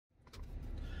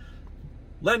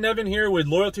Len Nevin here with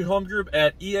Loyalty Home Group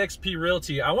at EXP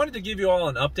Realty. I wanted to give you all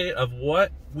an update of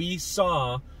what we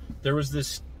saw. There was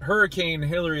this Hurricane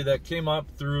Hilary that came up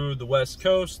through the West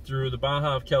Coast, through the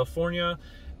Baja of California,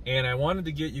 and I wanted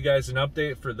to get you guys an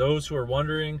update for those who are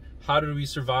wondering, how did we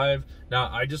survive?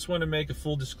 Now, I just want to make a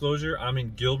full disclosure. I'm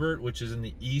in Gilbert, which is in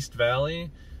the East Valley.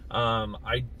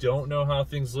 I don't know how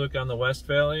things look on the West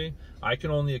Valley. I can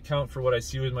only account for what I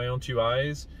see with my own two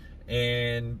eyes,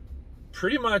 and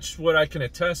pretty much what I can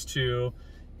attest to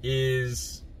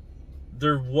is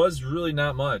there was really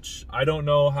not much. I don't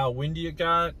know how windy it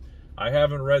got. I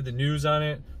haven't read the news on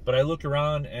it, but I look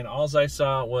around and all I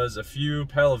saw was a few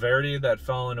Palo Verde that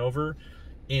fallen over.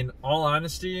 In all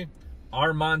honesty,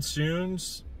 our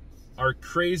monsoons are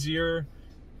crazier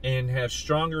and have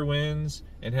stronger winds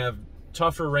and have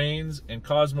tougher rains and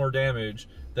cause more damage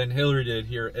than Hilary did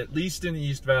here, at least in the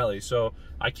East Valley. So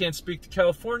I can't speak to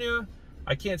California.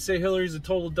 I can't say Hilary's a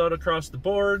total dud across the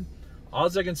board. All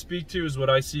I can speak to is what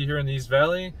I see here in the East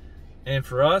Valley. And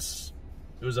for us,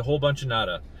 it was a whole bunch of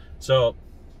nada. So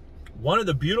one of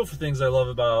the beautiful things I love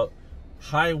about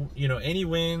any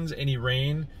winds, any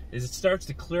rain, is it starts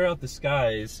to clear out the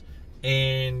skies.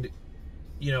 And,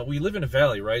 we live in a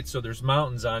valley, right? So there's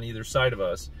mountains on either side of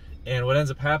us. And what ends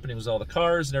up happening is all the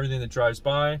cars and everything that drives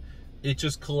by, it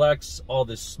just collects all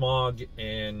this smog.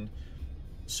 And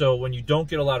so when you don't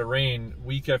get a lot of rain,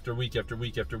 week after week after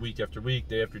week after week after week,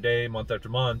 day after day, month after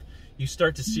month, you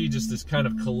start to see just this kind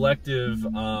of collective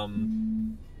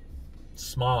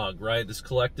smog, right? This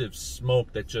collective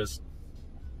smoke that just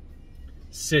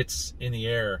sits in the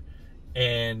air.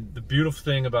 And the beautiful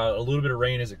thing about a little bit of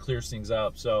rain is it clears things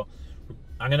up. So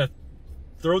I'm gonna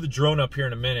throw the drone up here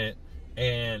in a minute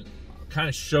and kind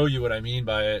of show you what I mean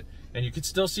by it. And you can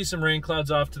still see some rain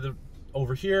clouds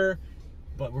over here,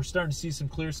 but we're starting to see some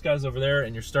clear skies over there,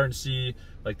 and you're starting to see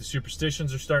like the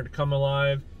superstitions are starting to come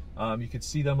alive. You can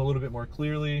see them a little bit more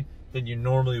clearly than you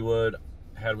normally would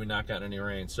had we not gotten any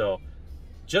rain. So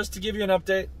just to give you an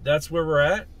update, that's where we're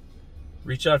at.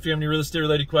 Reach out if you have any real estate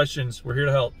related questions. We're here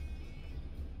to help.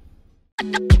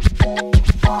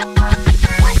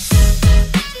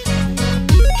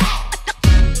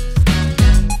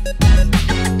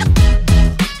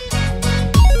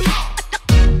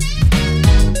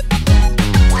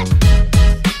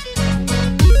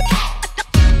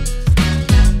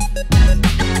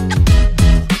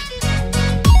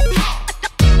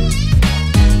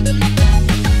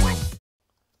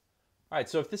 Alright,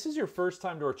 so if this is your first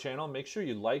time to our channel, make sure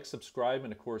you like, subscribe,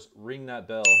 and of course ring that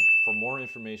bell for more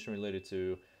information related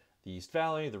to the East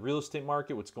Valley, the real estate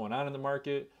market, what's going on in the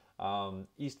market,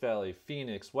 East Valley,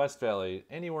 Phoenix, West Valley,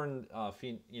 anywhere in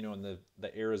in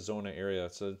the Arizona area.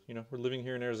 So we're living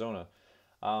here in Arizona.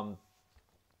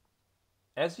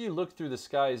 As you look through the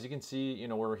skies, you can see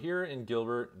we're here in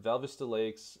Gilbert, Val Vista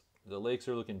Lakes. The lakes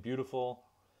are looking beautiful.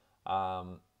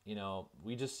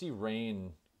 We just see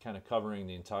rain kind of covering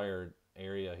the entire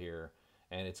area here,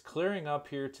 and it's clearing up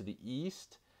here to the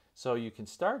east, so you can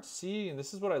start seeing, and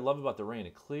this is what I love about the rain,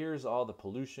 it clears all the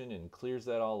pollution and clears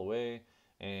that all away,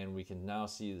 and we can now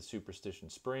see the Superstition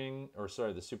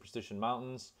the Superstition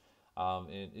Mountains,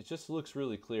 and it just looks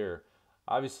really clear.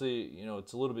 Obviously,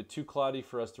 it's a little bit too cloudy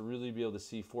for us to really be able to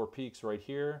see Four Peaks right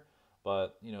here,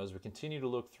 but as we continue to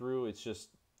look through, it's just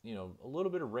a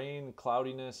little bit of rain,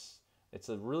 cloudiness. It's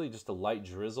really just a light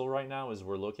drizzle right now as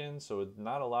we're looking, so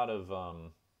not a lot of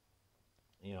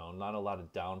not a lot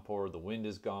of downpour. The wind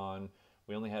is gone.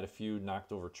 We only had a few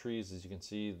knocked over trees. As you can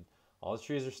see, all the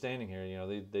trees are standing here.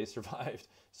 They survived,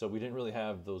 so we didn't really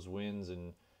have those winds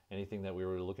and anything that we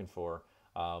were looking for.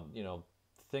 The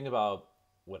thing about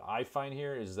what I find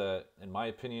here is that, in my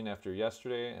opinion, after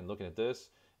yesterday and looking at this,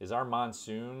 is our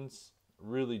monsoons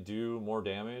really do more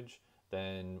damage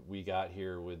than we got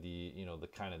here with the the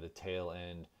kind of the tail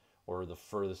end or the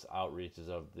furthest outreaches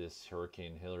of this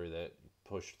Hurricane Hilary that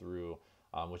pushed through,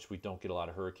 which we don't get a lot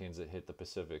of hurricanes that hit the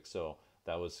Pacific, so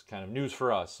that was kind of news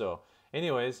for us. So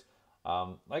anyways,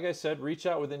 like I said, reach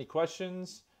out with any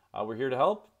questions. We're here to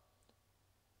help.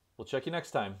 We'll check you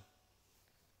next time.